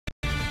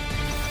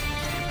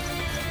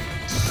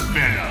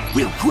Venom.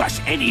 We'll crush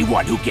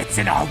anyone who gets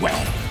in our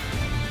way.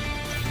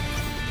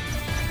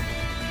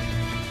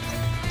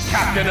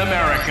 Captain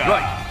America.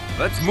 Right,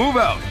 let's move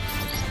out.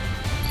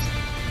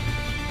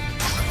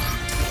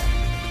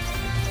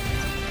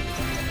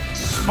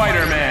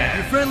 Spiderman.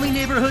 Your friendly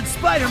neighborhood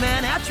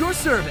Spiderman at your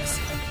service.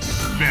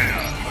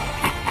 Venom.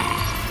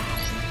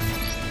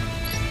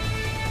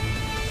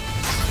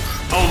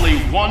 Only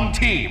one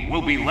team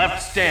will be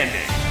left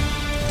standing.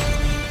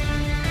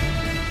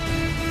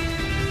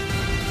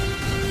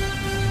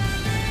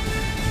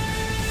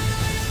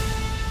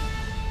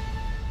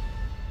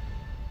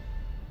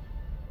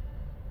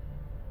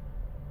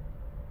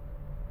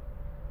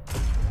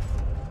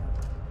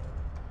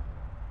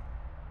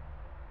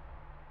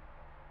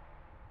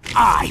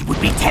 I would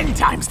be 10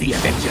 times the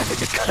Avenger that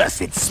the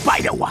cursed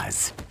Spider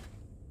was.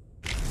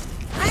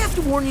 I have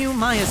to warn you,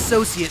 my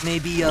associate may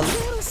be a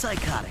little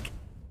psychotic.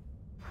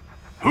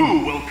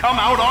 Who will come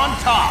out on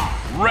top?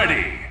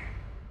 Ready.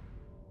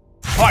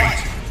 Fight!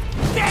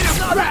 Venom,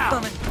 saw that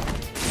coming.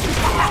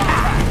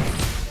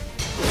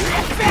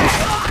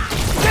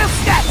 We'll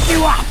snatch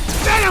you up!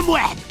 Venom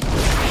web!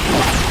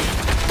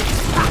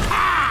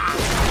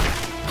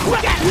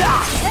 Get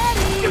lost!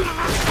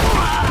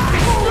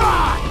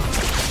 Destroy!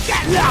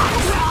 Get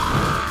lost!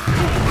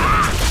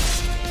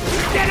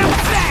 Venom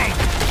Fang!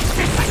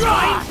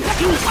 Destroy!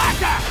 You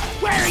fucker!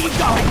 Where are you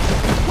going?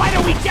 Why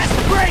don't we just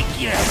break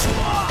you?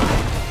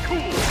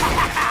 Cool!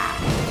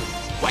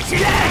 What's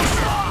your legs?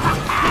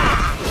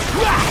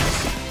 Rush!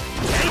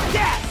 Take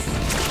this!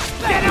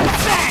 Venom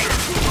Fang!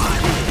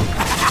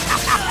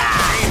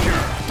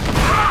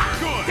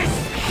 Good!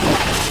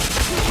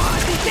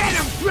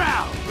 Venom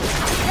Throw!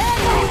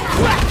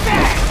 Black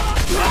Fang!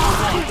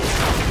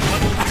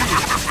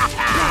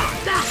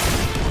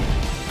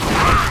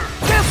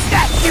 We'll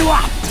snatch you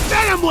up!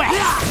 Venom Web!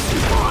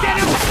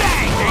 Venom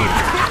Fang!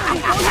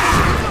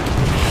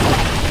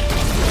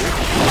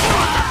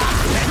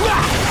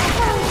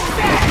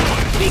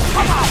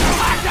 Come on,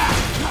 Commander!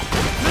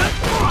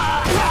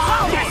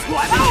 Guess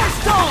what? Power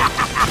Stone!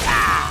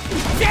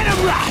 Venom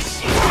Rush!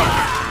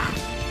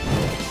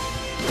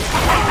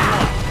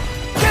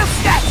 We'll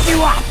snatch you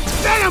up!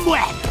 Venom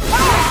Web!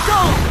 Power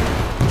Stone!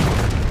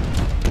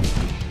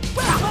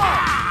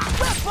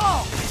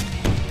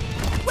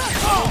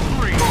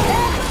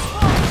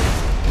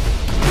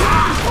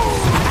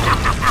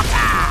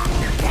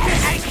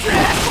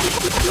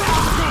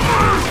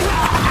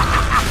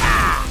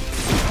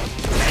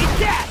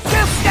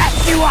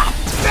 You up!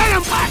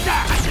 Venom Buster!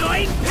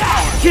 Annoying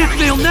power! Can't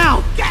fail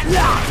now! Get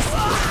lost!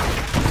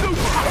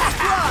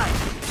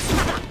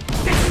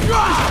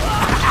 Destroy!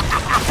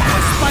 My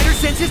spider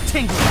sense is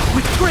tingling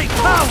with great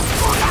power!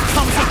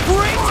 Comes a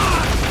great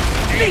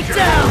beat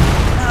down!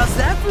 How's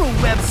that for a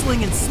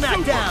web-slinging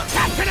smackdown?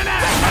 Captain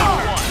America!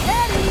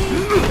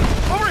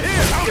 Over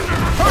here!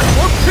 Charge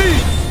for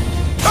peace!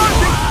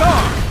 Charging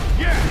star!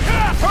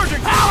 Yeah!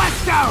 Charging Power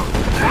Stone!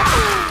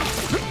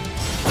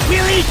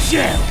 We'll eat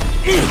you!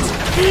 Eat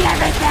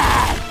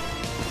everything!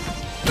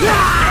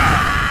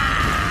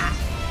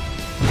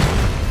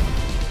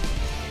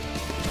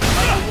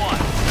 Level 1.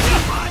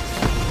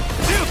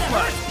 Steel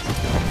Strike!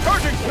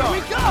 Charging star! Here we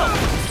go!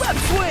 Web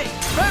swing!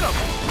 Venom!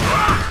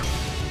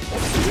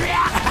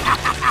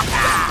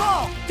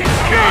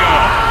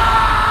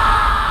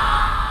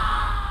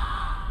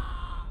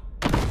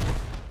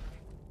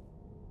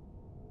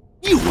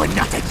 You were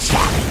not a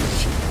challenge!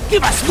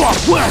 Give us more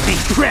worthy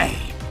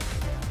prey!